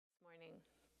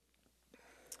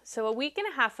So a week and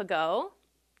a half ago,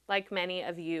 like many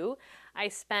of you, I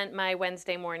spent my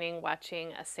Wednesday morning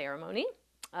watching a ceremony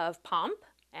of pomp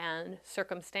and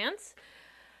circumstance,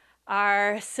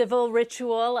 our civil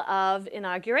ritual of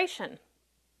inauguration.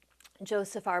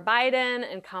 Joseph R. Biden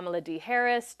and Kamala D.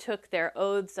 Harris took their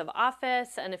oaths of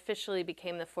office and officially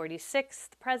became the 46th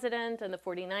president and the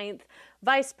 49th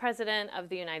vice president of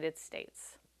the United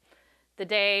States. The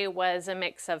day was a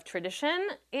mix of tradition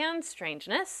and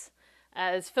strangeness,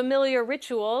 as familiar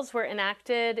rituals were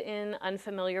enacted in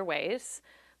unfamiliar ways,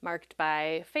 marked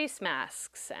by face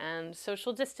masks and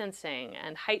social distancing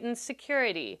and heightened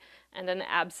security and an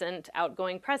absent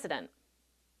outgoing president.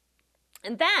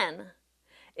 And then,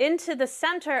 into the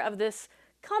center of this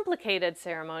complicated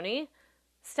ceremony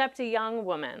stepped a young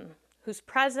woman whose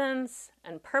presence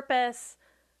and purpose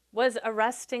was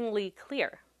arrestingly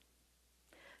clear.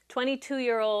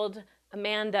 22-year-old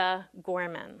Amanda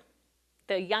Gorman,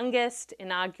 the youngest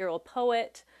inaugural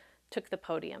poet, took the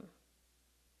podium.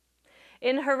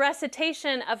 In her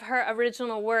recitation of her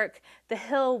original work, The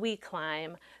Hill We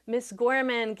Climb, Miss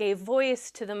Gorman gave voice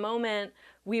to the moment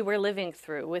we were living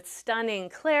through with stunning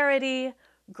clarity,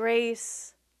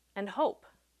 grace, and hope.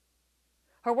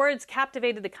 Her words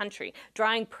captivated the country,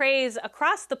 drawing praise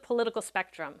across the political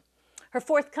spectrum. Her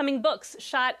forthcoming books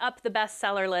shot up the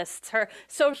bestseller lists. Her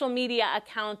social media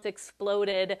account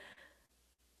exploded.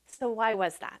 So why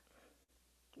was that?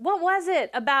 What was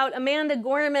it about Amanda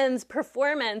Gorman's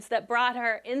performance that brought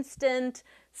her instant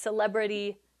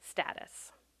celebrity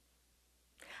status?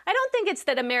 I don't think it's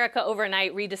that America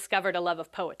overnight rediscovered a love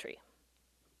of poetry.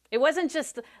 It wasn't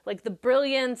just like the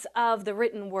brilliance of the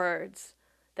written words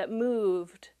that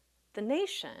moved the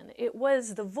nation. It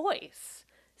was the voice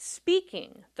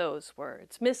speaking those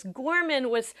words. Miss Gorman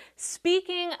was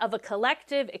speaking of a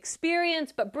collective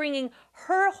experience, but bringing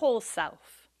her whole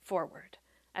self forward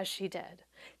as she did,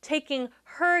 taking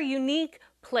her unique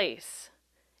place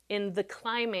in the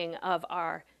climbing of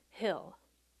our hill.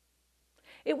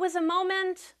 It was a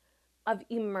moment of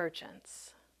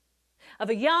emergence, of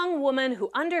a young woman who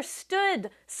understood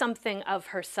something of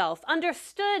herself,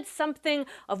 understood something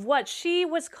of what she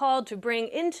was called to bring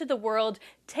into the world,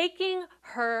 taking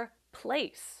her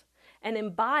place and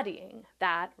embodying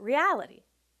that reality.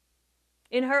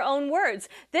 In her own words,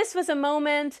 this was a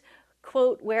moment,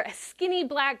 quote, where a skinny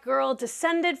black girl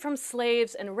descended from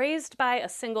slaves and raised by a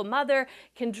single mother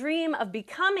can dream of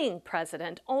becoming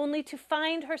president only to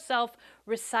find herself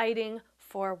reciting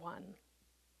for one.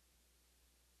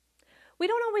 We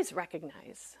don't always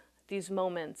recognize these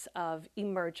moments of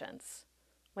emergence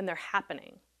when they're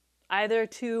happening, either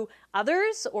to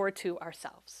others or to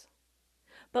ourselves.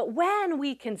 But when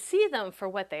we can see them for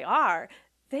what they are,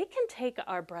 they can take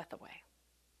our breath away.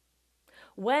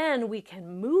 When we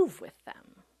can move with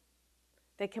them,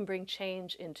 they can bring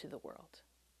change into the world.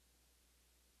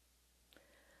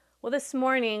 Well, this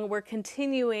morning we're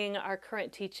continuing our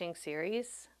current teaching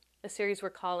series, a series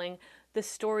we're calling The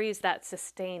Stories That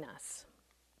Sustain Us.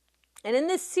 And in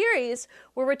this series,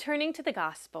 we're returning to the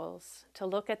Gospels to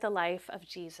look at the life of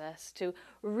Jesus, to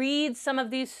read some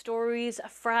of these stories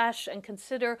afresh and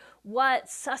consider what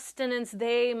sustenance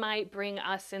they might bring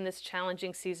us in this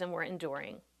challenging season we're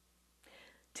enduring.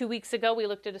 2 weeks ago, we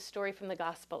looked at a story from the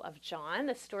Gospel of John,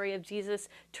 the story of Jesus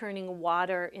turning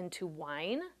water into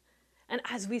wine. And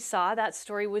as we saw, that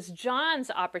story was John's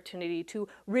opportunity to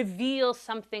reveal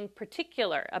something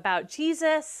particular about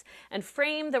Jesus and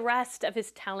frame the rest of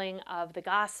his telling of the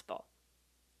gospel.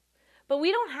 But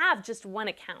we don't have just one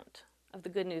account of the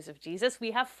good news of Jesus,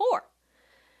 we have 4.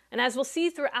 And as we'll see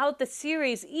throughout the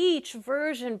series, each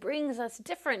version brings us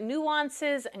different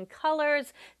nuances and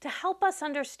colors to help us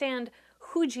understand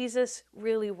who Jesus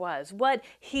really was, what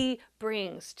he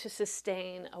brings to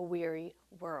sustain a weary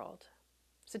world.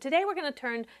 So today we're going to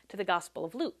turn to the Gospel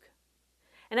of Luke.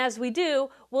 And as we do,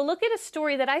 we'll look at a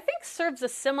story that I think serves a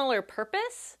similar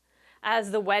purpose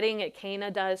as the wedding at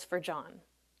Cana does for John.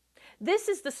 This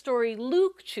is the story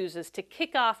Luke chooses to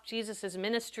kick off Jesus'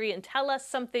 ministry and tell us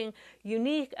something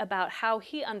unique about how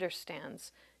he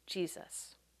understands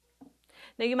Jesus.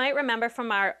 Now, you might remember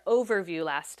from our overview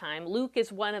last time, Luke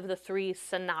is one of the 3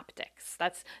 synoptics.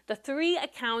 That's the 3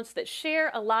 accounts that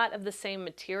share a lot of the same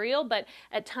material, but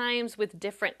at times with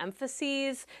different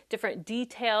emphases, different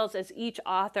details, as each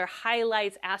author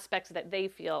highlights aspects that they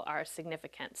feel are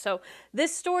significant. So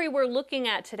this story we're looking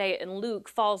at today in Luke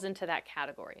falls into that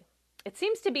category. It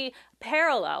seems to be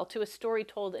parallel to a story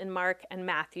told in Mark and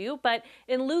Matthew, but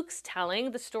in Luke's telling,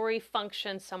 the story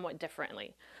functions somewhat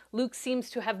differently. Luke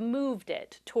seems to have moved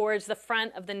it towards the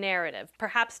front of the narrative,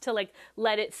 perhaps to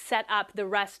let it set up the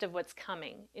rest of what's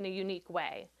coming in a unique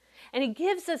way. and he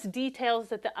gives us details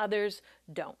that the others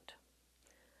don't.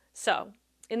 So,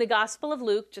 in the Gospel of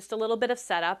Luke, just a little bit of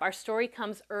setup, our story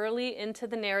comes early into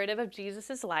the narrative of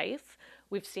Jesus' life.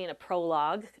 We've seen a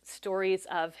prologue, stories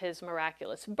of his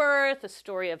miraculous birth, a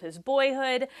story of his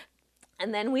boyhood,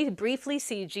 and then we briefly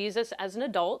see Jesus as an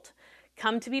adult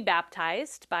come to be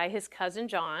baptized by his cousin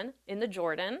John in the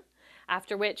Jordan,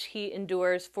 after which he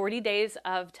endures 40 days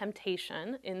of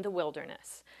temptation in the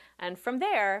wilderness. And from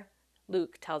there,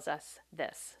 Luke tells us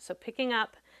this. So picking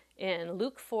up in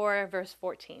Luke 4, verse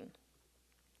 14.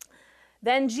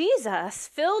 Then Jesus,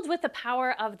 filled with the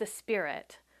power of the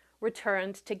Spirit,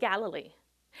 returned to Galilee.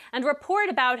 And report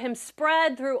about him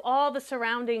spread through all the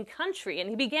surrounding country, and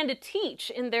he began to teach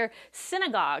in their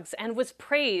synagogues and was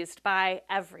praised by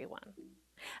everyone.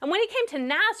 And when he came to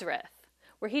Nazareth,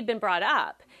 where he'd been brought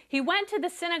up, he went to the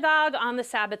synagogue on the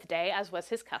Sabbath day, as was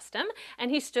his custom,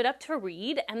 and he stood up to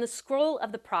read, and the scroll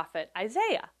of the prophet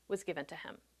Isaiah was given to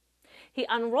him. He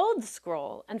unrolled the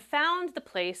scroll and found the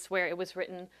place where it was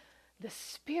written, "The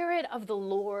Spirit of the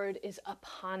Lord is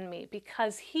upon me,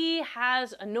 because he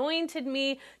has anointed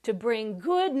me to bring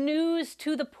good news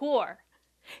to the poor.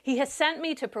 He has sent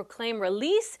me to proclaim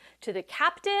release to the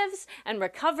captives and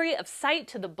recovery of sight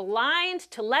to the blind,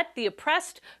 to let the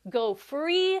oppressed go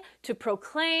free, to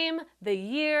proclaim the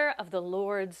year of the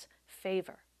Lord's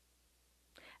favor."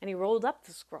 And he rolled up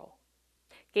the scroll,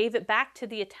 gave it back to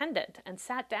the attendant, and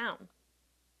sat down.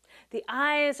 The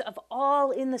eyes of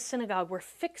all in the synagogue were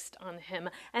fixed on him,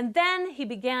 and then he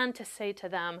began to say to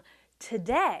them,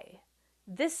 "Today,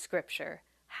 this scripture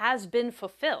has been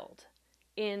fulfilled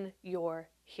in your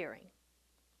hearing."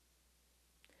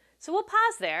 So we'll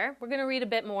pause there. We're going to read a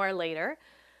bit more later.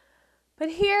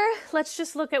 But here, let's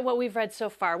just look at what we've read so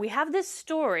far. We have this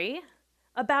story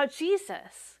about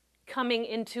Jesus coming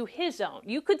into his own.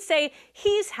 You could say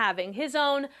he's having his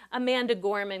own Amanda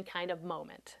Gorman kind of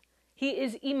moment. He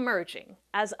is emerging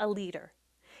as a leader.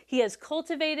 He has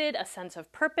cultivated a sense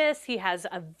of purpose. He has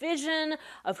a vision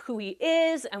of who he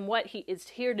is and what he is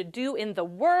here to do in the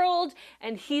world,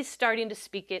 and he's starting to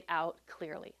speak it out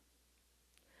clearly.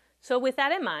 So with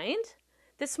that in mind,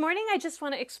 this morning I just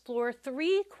want to explore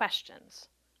 3 questions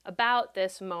about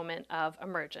this moment of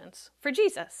emergence for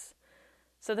Jesus.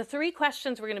 So the 3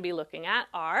 questions we're going to be looking at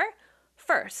are,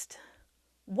 first,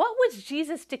 what was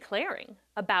Jesus declaring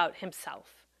about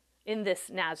himself in this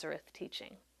Nazareth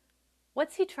teaching?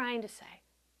 What's he trying to say?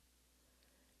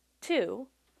 2,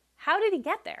 how did he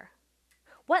get there?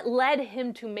 What led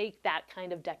him to make that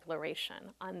kind of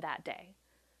declaration on that day?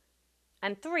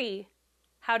 And 3,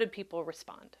 how did people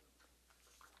respond?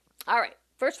 All right,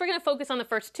 first we're going to focus on the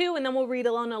first 2, and then we'll read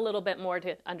along a little bit more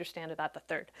to understand about the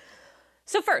third.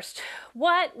 So first,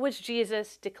 what was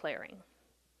Jesus declaring?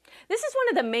 This is one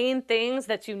of the main things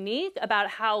that's unique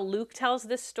about how Luke tells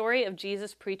this story of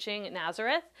Jesus preaching at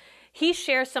Nazareth. He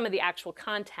shares some of the actual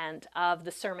content of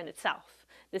the sermon itself,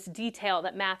 this detail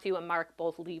that Matthew and Mark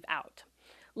both leave out.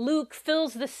 Luke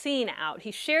fills the scene out.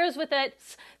 He shares with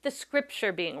us the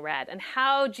scripture being read and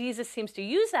how Jesus seems to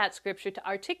use that scripture to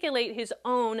articulate his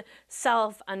own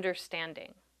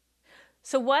self-understanding.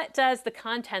 So what does the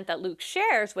content that Luke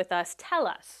shares with us tell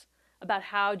us about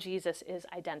how Jesus is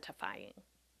identifying?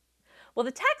 Well,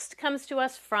 the text comes to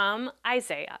us from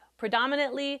Isaiah,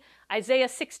 predominantly Isaiah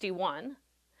 61,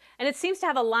 and it seems to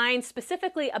have a line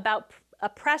specifically about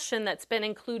oppression that's been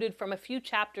included from a few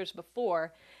chapters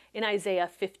before in Isaiah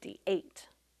 58.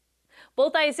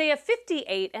 Both Isaiah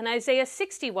 58 and Isaiah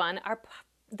 61 are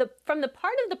from the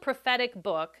part of the prophetic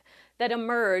book that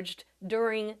emerged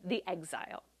during the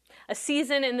exile, a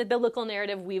season in the biblical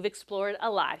narrative we've explored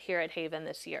a lot here at Haven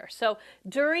this year. So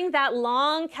during that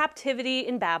long captivity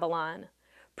in Babylon,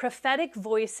 prophetic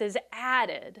voices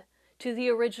added to the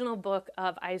original book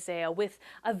of Isaiah with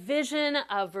a vision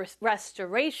of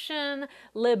restoration,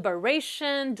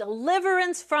 liberation,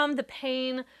 deliverance from the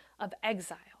pain of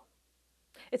exile.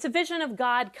 It's a vision of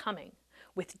God coming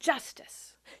with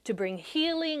justice to bring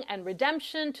healing and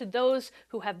redemption to those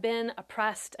who have been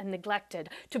oppressed and neglected,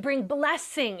 to bring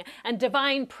blessing and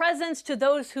divine presence to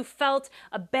those who felt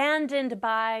abandoned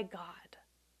by God.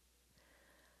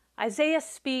 Isaiah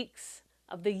speaks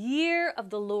of the year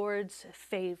of the Lord's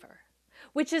favor,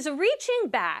 which is reaching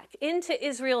back into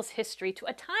Israel's history to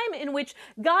a time in which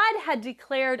God had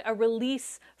declared a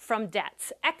release from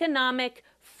debts, economic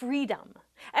freedom.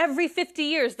 Every 50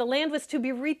 years, the land was to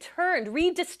be returned,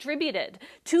 redistributed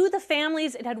to the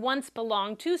families it had once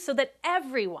belonged to, so that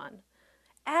everyone,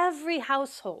 every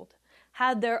household,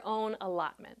 had their own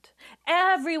allotment.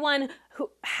 Everyone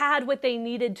who had what they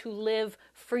needed to live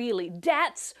freely.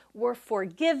 Debts were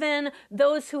forgiven.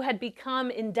 Those who had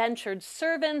become indentured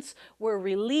servants were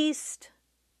released.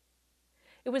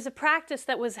 It was a practice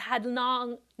that had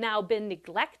long now been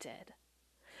neglected.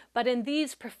 But in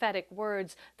these prophetic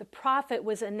words, the prophet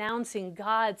was announcing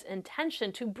God's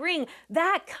intention to bring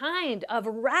that kind of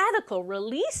radical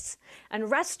release and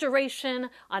restoration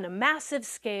on a massive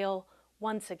scale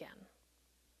once again.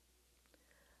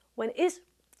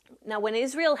 When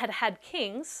Israel had had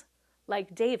kings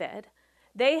like David,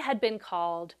 they had been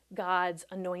called God's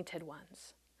anointed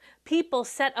ones. People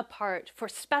set apart for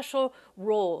special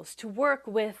roles to work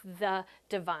with the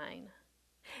divine.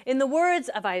 In the words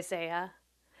of Isaiah,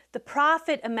 the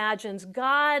prophet imagines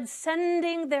God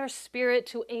sending their spirit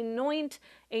to anoint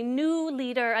a new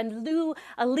leader,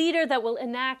 a leader that will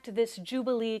enact this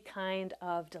jubilee kind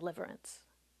of deliverance.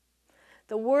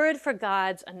 The word for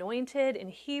God's anointed in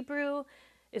Hebrew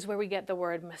is where we get the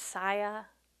word Messiah.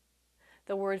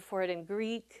 The word for it in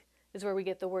Greek is where we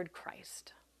get the word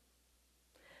Christ.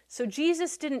 So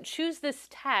Jesus didn't choose this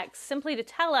text simply to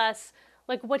tell us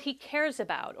like what he cares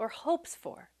about or hopes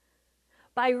for.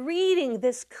 By reading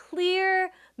this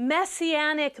clear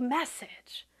messianic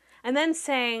message and then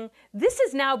saying, this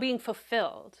is now being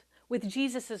fulfilled with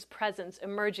Jesus' presence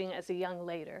emerging as a young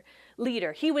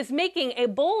leader. He was making a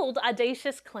bold,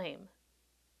 audacious claim.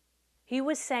 He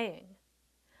was saying,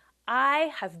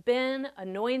 I have been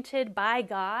anointed by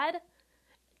God,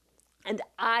 and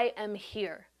I am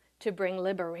here to bring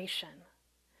liberation,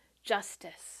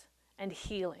 justice, and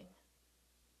healing.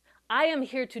 I am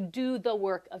here to do the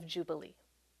work of Jubilee.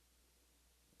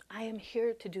 I am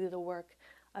here to do the work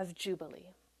of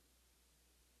Jubilee.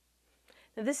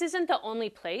 Now, this isn't the only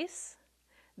place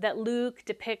that Luke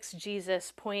depicts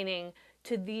Jesus pointing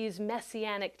to these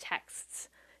messianic texts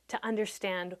to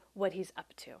understand what he's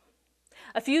up to.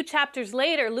 A few chapters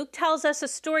later, Luke tells us a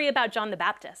story about John the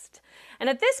Baptist. And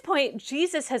at this point,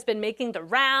 Jesus has been making the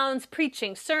rounds,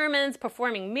 preaching sermons,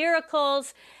 performing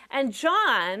miracles. And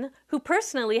John, who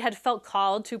personally had felt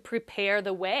called to prepare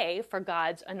the way for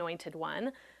God's anointed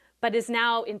one, but is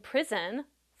now in prison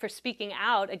for speaking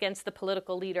out against the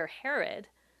political leader Herod,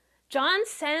 John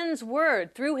sends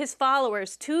word through his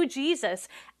followers to Jesus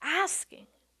asking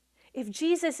if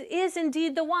Jesus is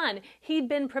indeed the one he'd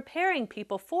been preparing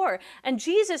people for. And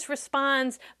Jesus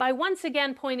responds by once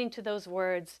again pointing to those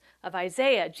words of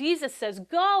Isaiah. Jesus says,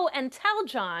 go and tell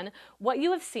John what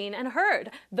you have seen and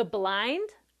heard. The blind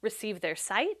receive their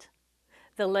sight.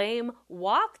 The lame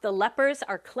walk, the lepers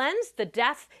are cleansed, the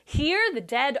deaf hear, the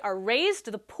dead are raised,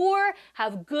 the poor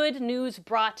have good news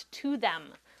brought to them.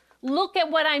 Look at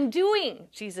what I'm doing,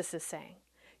 Jesus is saying.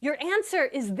 Your answer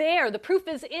is there. The proof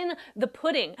is in the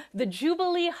pudding. The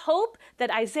Jubilee hope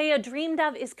that Isaiah dreamed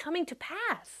of is coming to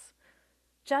pass.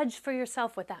 Judge for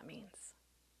yourself what that means.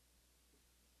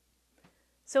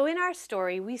 So in our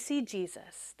story, we see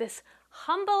Jesus, this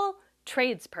humble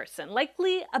tradesperson,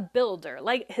 likely a builder,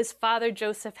 like his father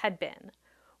Joseph had been,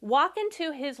 walk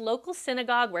into his local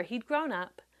synagogue where he'd grown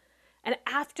up. And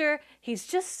after he's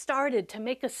just started to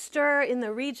make a stir in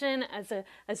the region as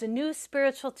a new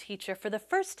spiritual teacher, for the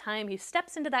first time, he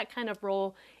steps into that kind of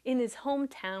role in his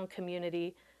hometown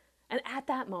community. And at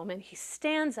that moment, he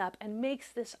stands up and makes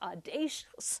this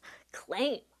audacious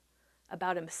claim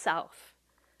about himself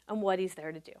and what he's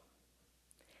there to do.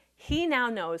 He now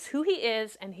knows who he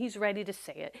is, and he's ready to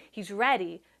say it. He's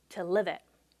ready to live it.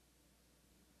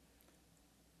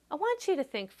 I want you to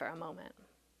think for a moment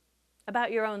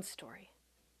about your own story.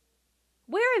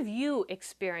 Where have you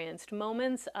experienced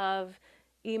moments of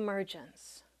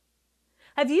emergence?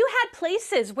 Have you had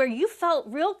places where you felt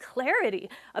real clarity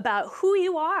about who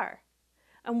you are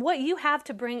and what you have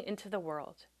to bring into the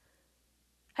world?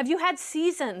 Have you had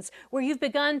seasons where you've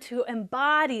begun to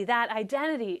embody that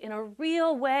identity in a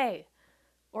real way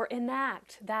or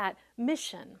enact that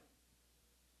mission?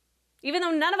 Even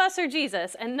though none of us are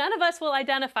Jesus and none of us will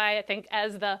identify, I think,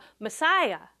 as the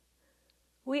Messiah,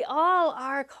 we all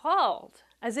are called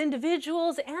as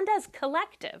individuals and as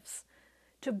collectives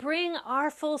to bring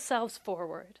our full selves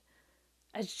forward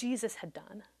as Jesus had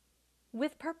done,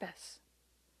 with purpose.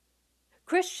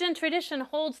 Christian tradition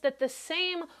holds that the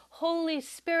same Holy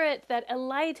Spirit that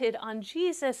alighted on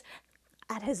Jesus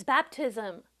at his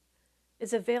baptism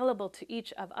is available to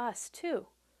each of us too.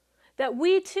 That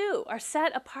we too are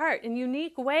set apart in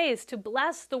unique ways to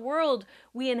bless the world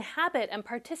we inhabit and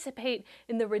participate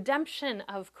in the redemption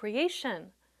of creation.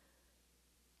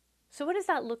 So what does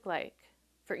that look like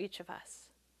for each of us?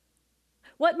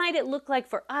 What might it look like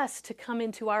for us to come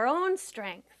into our own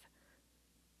strength,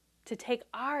 to take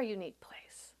our unique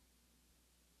place?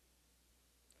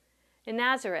 In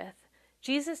Nazareth,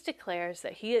 Jesus declares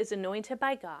that he is anointed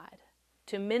by God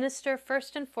to minister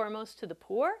first and foremost to the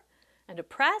poor and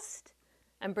oppressed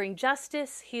and bring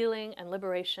justice, healing, and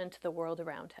liberation to the world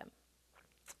around him.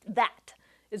 That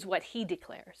is what he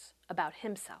declares about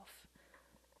himself.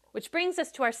 Which brings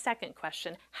us to our second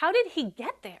question. How did he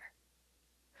get there?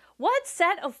 What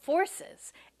set of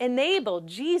forces enabled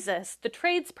Jesus, the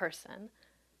tradesperson,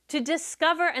 to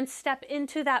discover and step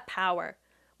into that power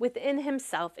within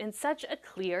himself in such a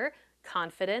clear,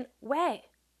 confident way?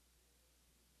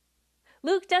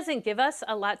 Luke doesn't give us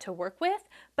a lot to work with,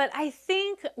 but I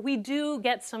think we do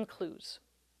get some clues.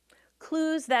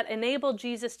 Clues that enable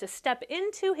Jesus to step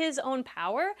into his own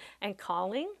power and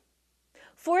calling.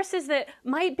 Forces that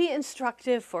might be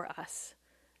instructive for us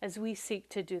as we seek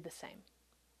to do the same.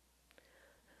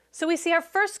 So we see our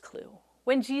first clue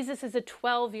when Jesus is a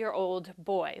 12-year-old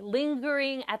boy,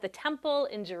 lingering at the temple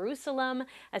in Jerusalem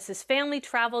as his family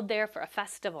traveled there for a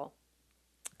festival.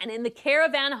 And in the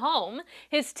caravan home,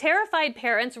 his terrified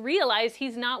parents realize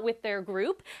he's not with their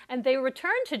group, and they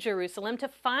return to Jerusalem to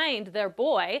find their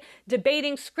boy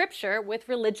debating scripture with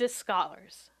religious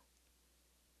scholars.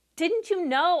 "Didn't you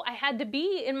know I had to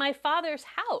be in my father's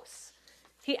house?"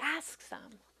 he asks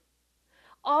them.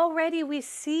 Already we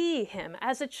see him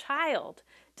as a child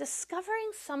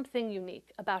discovering something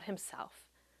unique about himself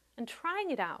and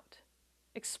trying it out,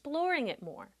 exploring it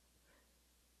more.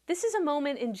 This is a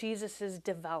moment in Jesus'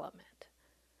 development.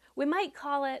 We might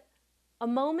call it a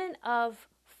moment of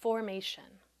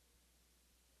formation.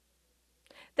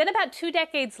 Then about 2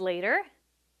 decades later,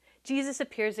 Jesus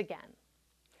appears again,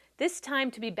 this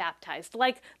time to be baptized,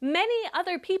 like many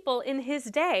other people in his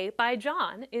day, by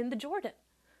John in the Jordan.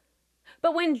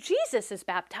 But when Jesus is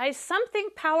baptized, something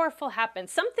powerful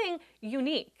happens, something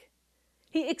unique.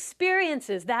 He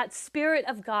experiences that Spirit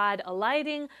of God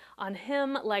alighting on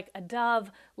him like a dove,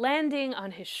 landing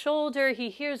on his shoulder. He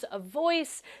hears a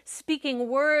voice speaking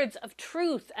words of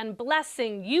truth and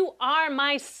blessing. "You are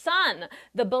my Son,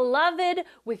 the beloved.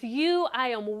 With you I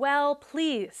am well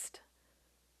pleased."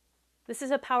 This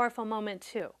is a powerful moment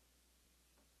too.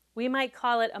 We might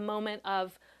call it a moment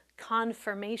of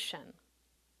confirmation.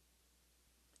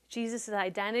 Jesus'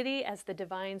 identity as the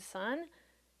divine Son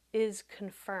is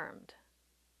confirmed.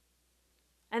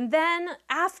 And then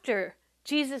after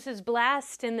Jesus is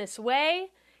blessed in this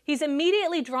way, he's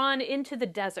immediately drawn into the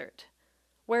desert,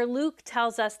 where Luke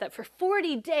tells us that for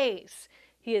 40 days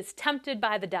he is tempted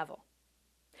by the devil.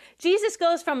 Jesus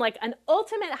goes from like an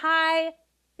ultimate high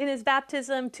in his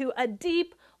baptism to a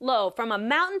deep low, from a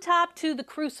mountaintop to the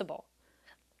crucible.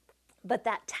 But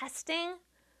that testing,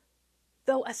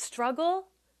 though a struggle,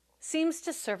 seems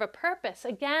to serve a purpose.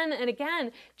 Again and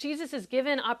again, Jesus is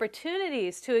given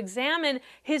opportunities to examine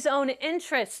his own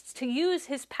interests, to use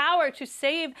his power to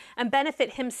save and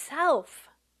benefit himself.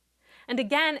 And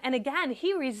again,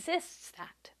 he resists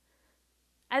that.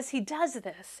 As he does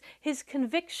this, his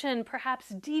conviction perhaps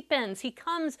deepens. He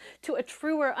comes to a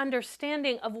truer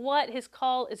understanding of what his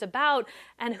call is about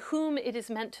and whom it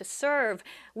is meant to serve.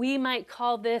 We might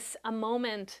call this a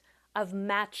moment of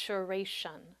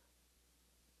maturation.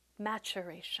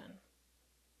 Maturation.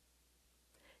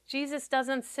 Jesus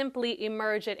doesn't simply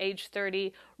emerge at age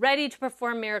 30, ready to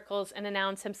perform miracles and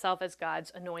announce himself as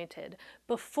God's anointed.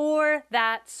 Before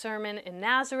that sermon in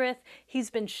Nazareth, he's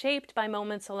been shaped by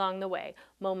moments along the way.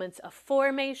 Moments of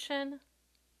formation,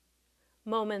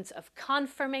 moments of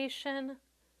confirmation,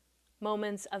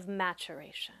 moments of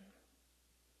maturation.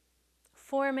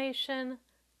 Formation,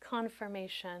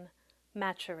 confirmation,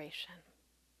 maturation.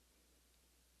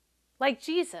 Like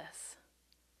Jesus,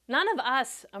 none of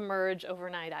us emerge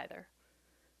overnight either.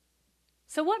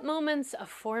 So what moments of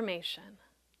formation,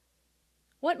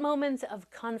 what moments of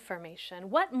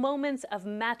confirmation, what moments of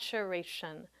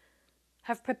maturation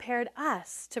have prepared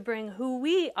us to bring who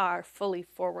we are fully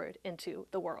forward into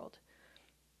the world?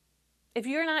 If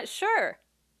you're not sure,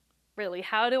 really,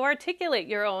 how to articulate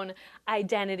your own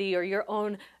identity or your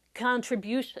own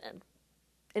contribution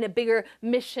in a bigger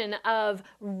mission of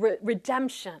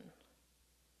redemption,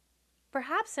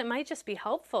 perhaps it might just be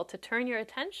helpful to turn your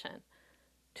attention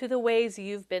to the ways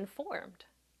you've been formed,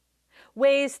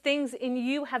 ways things in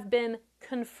you have been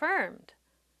confirmed,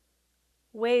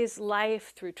 ways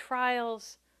life through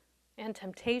trials and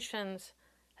temptations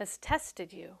has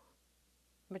tested you,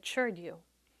 matured you.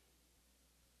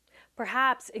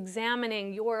 Perhaps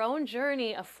examining your own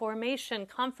journey of formation,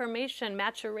 confirmation,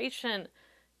 maturation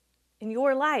in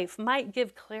your life might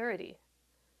give clarity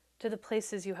to the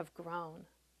places you have grown,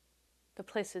 the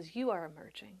places you are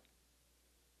emerging.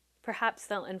 Perhaps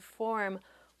they'll inform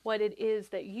what it is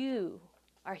that you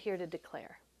are here to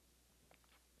declare.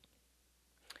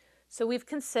 So we've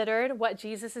considered what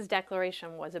Jesus'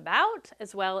 declaration was about,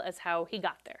 as well as how he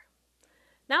got there.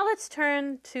 Now let's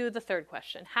turn to the third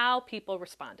question, how people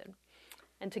responded.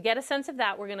 And to get a sense of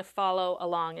that, we're going to follow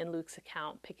along in Luke's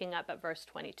account, picking up at verse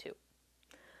 22.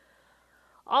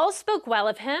 All spoke well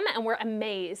of him and were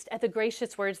amazed at the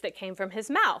gracious words that came from his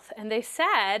mouth. And they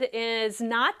said, "Is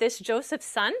not this Joseph's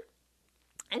son?"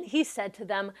 And he said to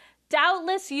them,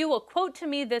 "Doubtless you will quote to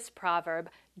me this proverb,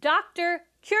 'Doctor,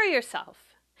 cure yourself.'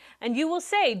 And you will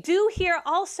say, 'Do here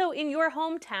also in your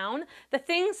hometown the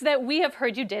things that we have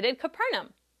heard you did at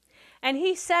Capernaum.' And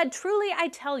he said, 'Truly I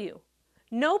tell you,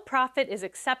 no prophet is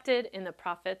accepted in the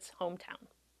prophet's hometown.'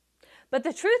 But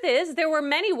the truth is, there were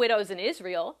many widows in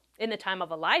Israel in the time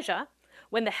of Elijah,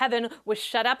 when the heaven was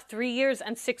shut up 3 years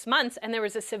and 6 months, and there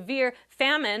was a severe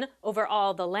famine over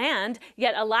all the land.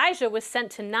 Yet Elijah was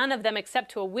sent to none of them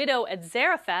except to a widow at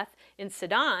Zarephath in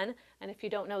Sidon. And if you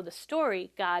don't know the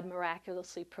story, God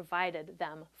miraculously provided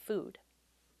them food.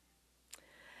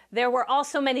 There were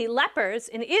also many lepers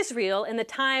in Israel in the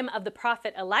time of the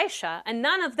prophet Elisha, and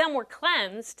none of them were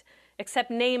cleansed except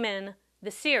Naaman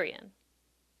the Syrian,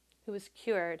 who was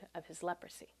cured of his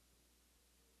leprosy.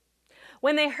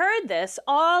 When they heard this,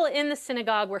 all in the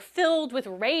synagogue were filled with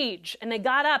rage, and they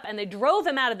got up and they drove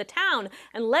him out of the town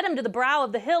and led him to the brow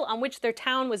of the hill on which their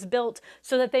town was built,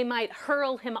 so that they might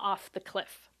hurl him off the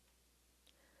cliff.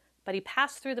 But he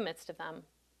passed through the midst of them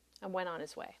and went on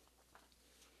his way.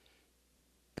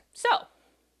 So,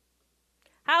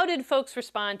 how did folks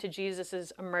respond to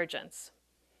Jesus' emergence?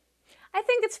 I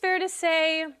think it's fair to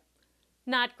say,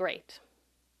 not great.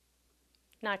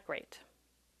 Not great.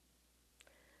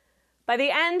 By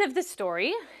the end of the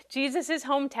story, Jesus'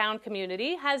 hometown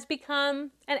community has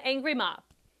become an angry mob,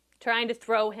 trying to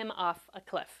throw him off a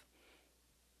cliff.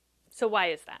 So why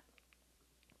is that?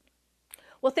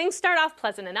 Well, things start off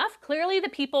pleasant enough. Clearly, the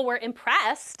people were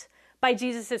impressed by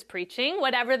Jesus' preaching,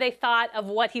 whatever they thought of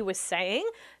what he was saying.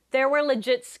 There were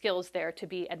legit skills there to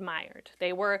be admired.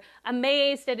 They were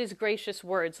amazed at his gracious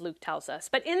words, Luke tells us.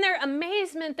 But in their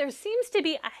amazement, there seems to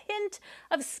be a hint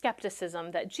of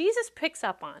skepticism that Jesus picks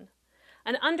up on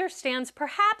and understands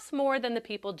perhaps more than the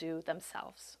people do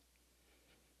themselves.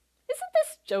 "Isn't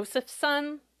this Joseph's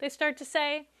son?" they start to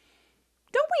say.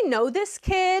 "Don't we know this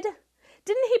kid?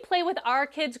 Didn't he play with our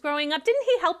kids growing up? Didn't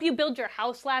he help you build your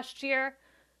house last year?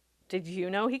 Did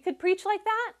you know he could preach like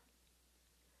that?"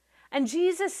 And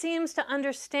Jesus seems to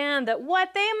understand that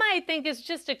what they might think is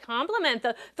just a compliment,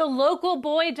 the local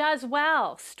boy does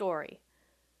well story,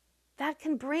 that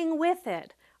can bring with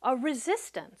it a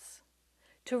resistance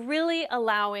to really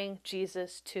allowing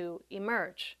Jesus to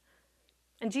emerge.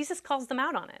 And Jesus calls them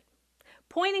out on it,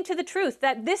 pointing to the truth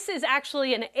that this is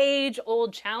actually an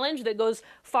age-old challenge that goes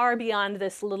far beyond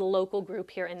this little local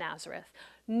group here in Nazareth.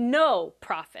 No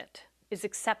prophet is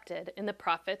accepted in the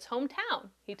prophet's hometown,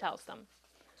 he tells them.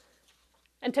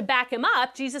 And to back him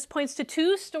up, Jesus points to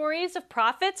 2 stories of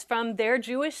prophets from their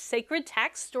Jewish sacred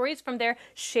text, stories from their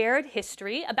shared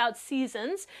history about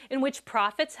seasons in which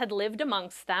prophets had lived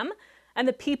amongst them, and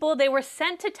the people they were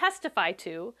sent to testify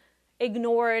to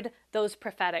ignored those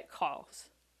prophetic calls.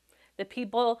 The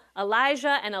people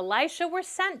Elijah and Elisha were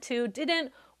sent to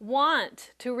didn't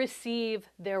want to receive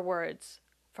their words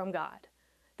from God.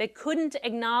 They couldn't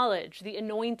acknowledge the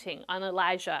anointing on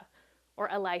Elijah or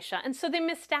Elisha, and so they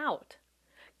missed out.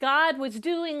 God was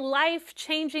doing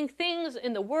life-changing things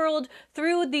in the world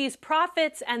through these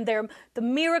prophets, and the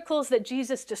miracles that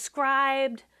Jesus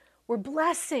described were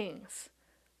blessings.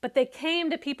 But they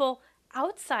came to people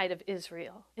outside of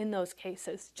Israel in those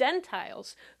cases,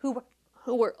 Gentiles who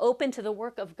were open to the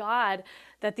work of God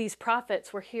that these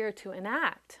prophets were here to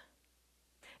enact.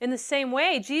 In the same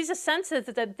way, Jesus senses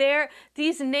that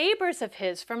these neighbors of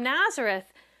his from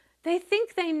Nazareth, they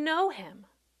think they know him.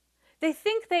 They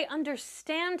think they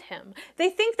understand him.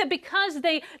 They think that because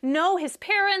they know his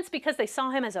parents, because they saw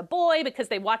him as a boy, because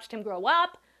they watched him grow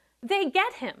up, they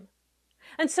get him.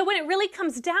 And so when it really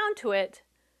comes down to it,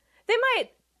 they might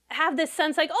have this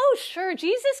sense like, oh, sure,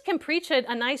 Jesus can preach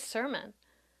a nice sermon.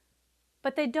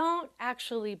 But they don't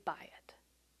actually buy it.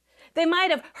 They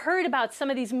might have heard about some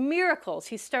of these miracles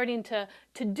he's starting to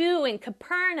do in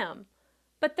Capernaum,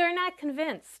 but they're not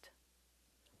convinced.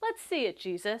 Let's see it,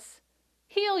 Jesus.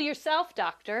 Heal yourself,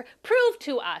 doctor. Prove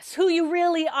to us who you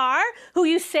really are, who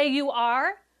you say you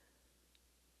are.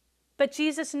 But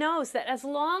Jesus knows that as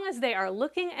long as they are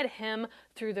looking at him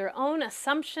through their own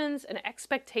assumptions and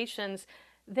expectations,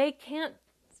 they can't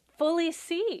fully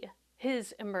see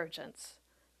his emergence.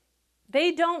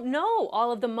 They don't know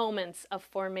all of the moments of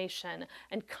formation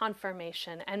and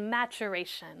confirmation and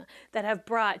maturation that have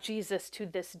brought Jesus to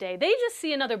this day. They just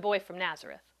see another boy from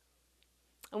Nazareth.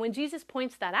 And when Jesus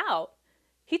points that out,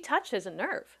 he touches a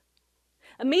nerve.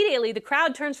 Immediately, the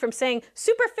crowd turns from saying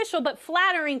superficial but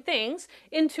flattering things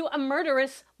into a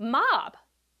murderous mob.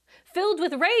 Filled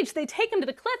with rage, they take him to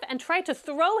the cliff and try to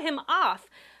throw him off,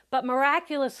 but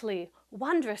miraculously,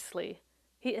 wondrously,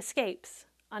 he escapes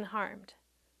unharmed.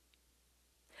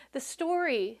 The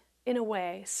story, in a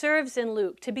way, serves in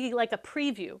Luke to be like a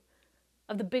preview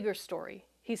of the bigger story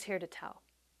he's here to tell.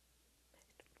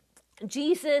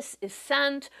 Jesus is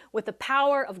sent with the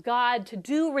power of God to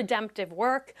do redemptive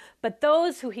work, but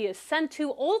those who he is sent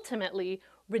to ultimately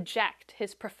reject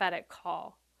his prophetic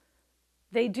call.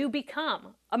 They do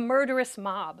become a murderous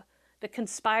mob that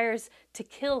conspires to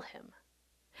kill him.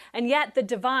 And yet the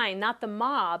divine, not the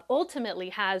mob, ultimately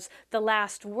has the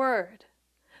last word.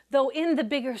 Though in the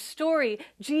bigger story,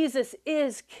 Jesus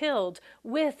is killed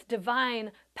with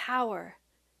divine power,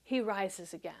 he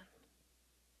rises again.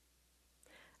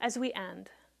 As we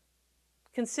end,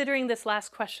 considering this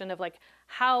last question of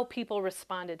how people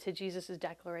responded to Jesus'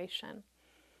 declaration,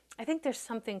 I think there's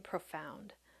something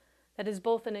profound that is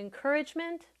both an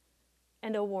encouragement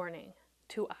and a warning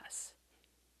to us.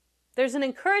 There's an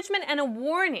encouragement and a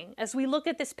warning as we look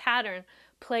at this pattern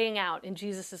playing out in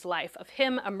Jesus' life of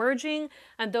him emerging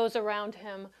and those around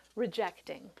him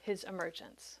rejecting his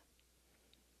emergence.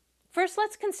 First,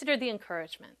 let's consider the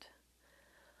encouragement.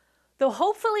 Though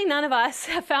hopefully none of us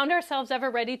have found ourselves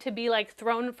ever ready to be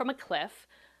thrown from a cliff,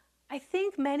 I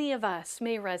think many of us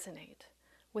may resonate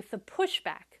with the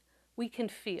pushback we can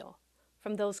feel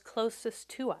from those closest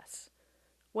to us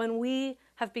when we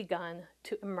have begun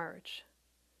to emerge.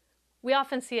 We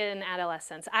often see it in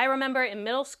adolescence. I remember in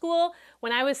middle school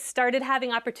when I started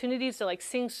having opportunities to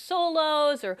sing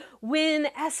solos or win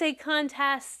essay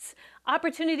contests,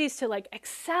 opportunities to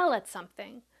excel at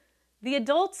something. The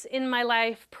adults in my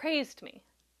life praised me.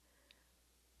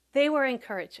 They were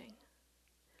encouraging.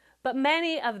 But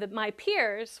many of my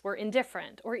peers were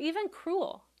indifferent or even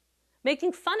cruel,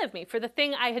 making fun of me for the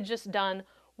thing I had just done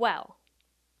well.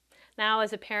 Now,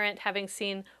 as a parent, having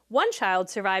seen one child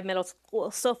survive middle school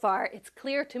so far, it's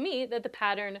clear to me that the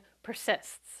pattern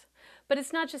persists. But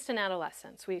it's not just in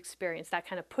adolescence we experience that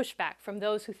kind of pushback from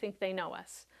those who think they know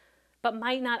us, but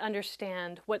might not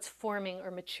understand what's forming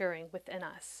or maturing within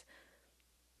us.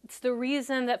 It's the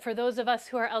reason that for those of us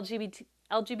who are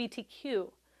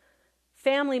LGBTQ,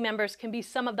 family members can be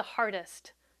some of the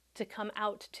hardest to come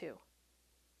out to.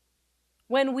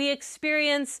 When we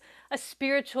experience a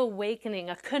spiritual awakening,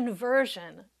 a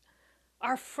conversion,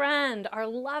 our friend, our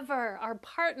lover, our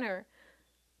partner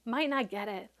might not get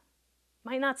it,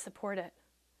 might not support it.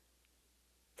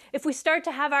 If we start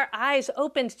to have our eyes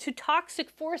opened to toxic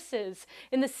forces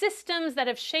in the systems that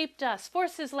have shaped us,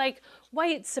 forces like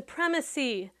white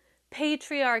supremacy,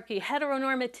 patriarchy,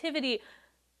 heteronormativity,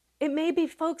 it may be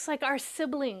folks like our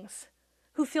siblings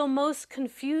who feel most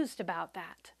confused about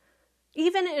that,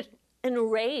 even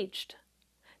enraged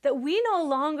that we no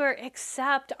longer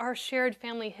accept our shared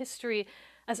family history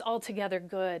as altogether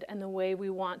good and the way we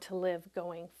want to live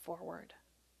going forward.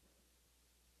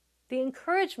 The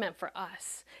encouragement for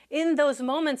us in those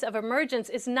moments of emergence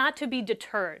is not to be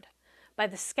deterred by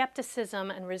the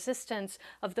skepticism and resistance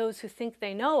of those who think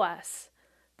they know us,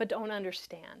 but don't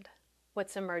understand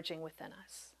what's emerging within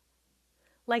us.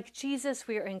 Like Jesus,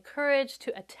 we are encouraged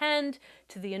to attend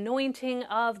to the anointing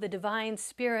of the divine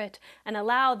Spirit and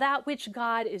allow that which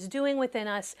God is doing within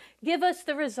us, give us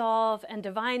the resolve and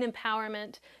divine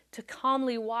empowerment to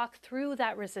calmly walk through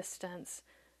that resistance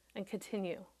and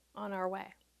continue on our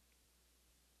way.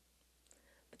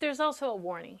 But there's also a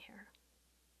warning here.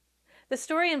 The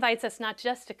story invites us not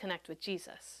just to connect with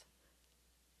Jesus,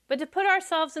 but to put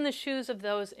ourselves in the shoes of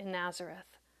those in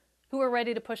Nazareth who were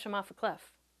ready to push him off a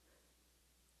cliff.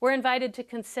 We're invited to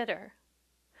consider,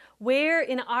 where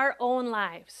in our own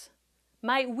lives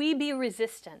might we be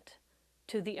resistant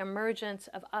to the emergence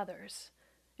of others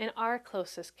in our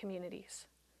closest communities?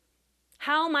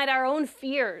 How might our own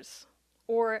fears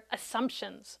or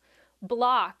assumptions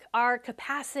block our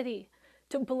capacity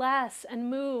to bless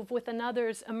and move with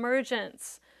another's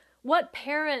emergence? What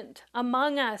parent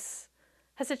among us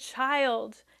has a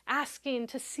child asking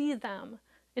to see them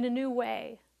in a new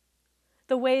way?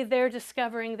 The way they're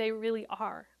discovering they really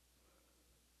are?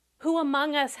 Who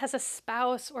among us has a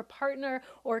spouse or partner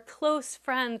or close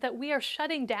friend that we are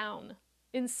shutting down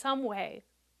in some way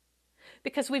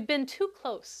because we've been too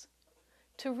close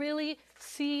to really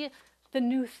see the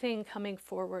new thing coming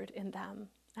forward in them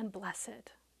and bless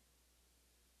it?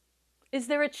 Is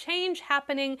there a change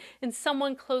happening in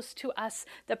someone close to us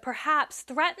that perhaps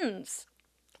threatens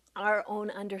our own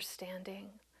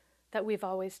understanding that we've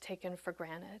always taken for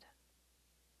granted?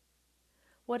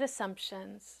 What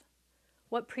assumptions,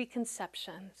 what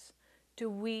preconceptions do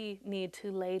we need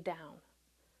to lay down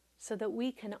so that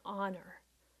we can honor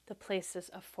the places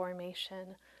of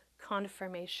formation,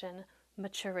 confirmation,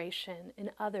 maturation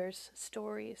in others'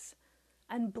 stories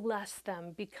and bless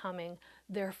them becoming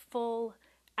their full,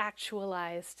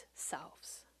 actualized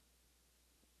selves?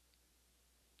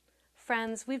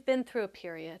 Friends, we've been through a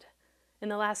period in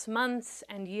the last months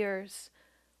and years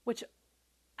which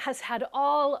has had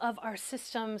all of our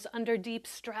systems under deep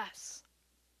stress.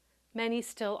 Many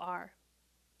still are.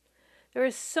 There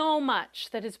is so much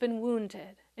that has been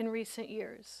wounded in recent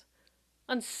years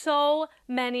on so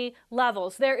many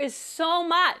levels. There is so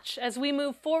much as we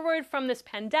move forward from this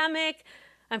pandemic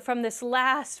and from this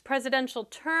last presidential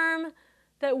term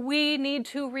that we need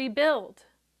to rebuild.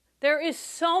 There is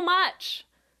so much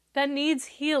that needs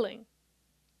healing.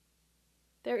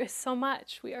 There is so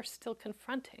much we are still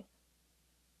confronting.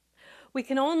 We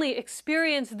can only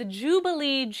experience the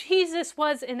jubilee Jesus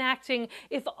was enacting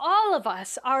if all of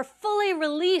us are fully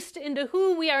released into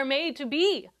who we are made to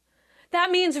be.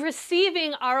 That means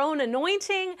receiving our own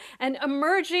anointing and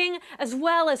emerging, as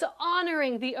well as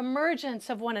honoring the emergence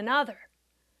of one another.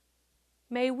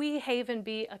 May we, Haven,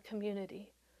 be a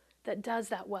community that does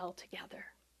that well together.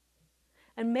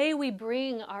 And may we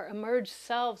bring our emerged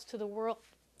selves to the world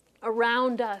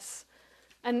around us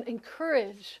and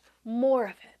encourage more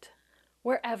of it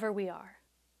wherever we are.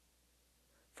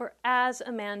 For as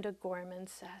Amanda Gorman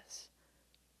says,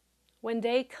 when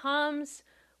day comes,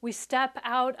 we step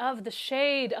out of the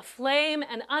shade, aflame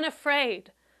and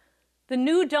unafraid. The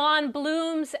new dawn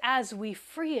blooms as we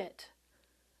free it,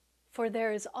 for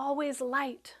there is always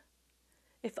light,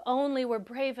 if only we're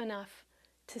brave enough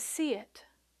to see it,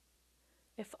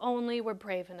 if only we're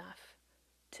brave enough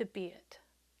to be it.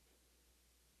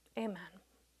 Amen.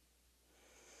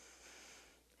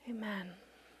 Amen.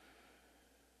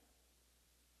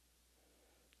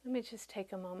 Let me just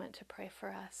take a moment to pray for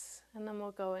us, and then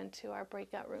we'll go into our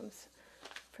breakout rooms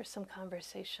for some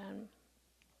conversation.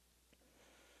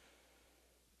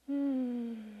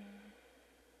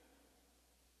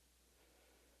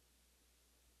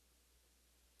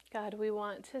 God, we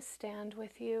want to stand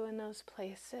with you in those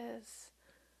places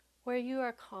where you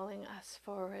are calling us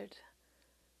forward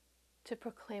to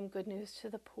proclaim good news to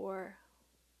the poor,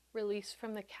 release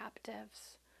from the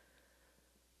captives,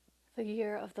 the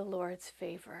year of the Lord's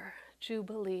favor,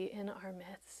 jubilee in our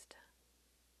midst.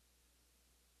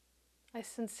 I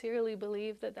sincerely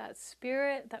believe that that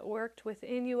spirit that worked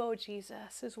within you, O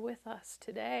Jesus, is with us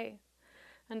today.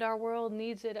 And our world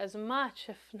needs it as much,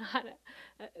 if not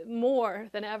more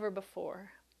than ever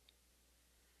before.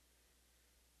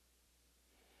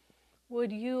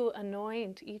 Would you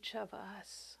anoint each of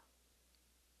us?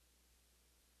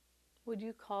 Would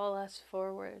you call us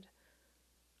forward?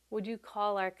 Would you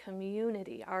call our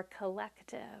community, our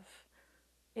collective,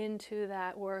 into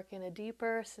that work in a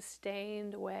deeper,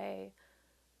 sustained way?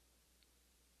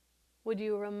 Would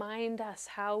you remind us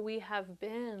how we have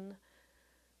been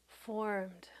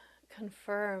formed,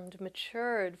 confirmed,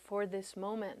 matured for this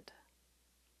moment,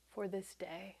 for this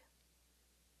day?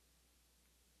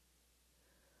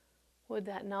 Would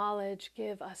that knowledge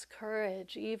give us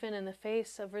courage, even in the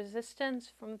face of resistance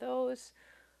from those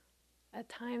at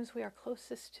times we are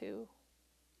closest to,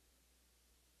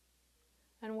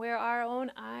 and where our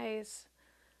own eyes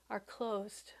are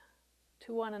closed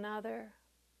to one another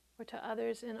or to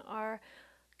others in our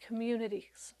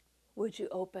communities? Would you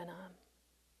open them?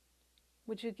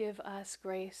 Would you give us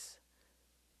grace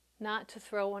not to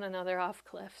throw one another off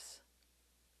cliffs,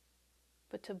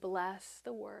 but to bless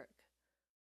the work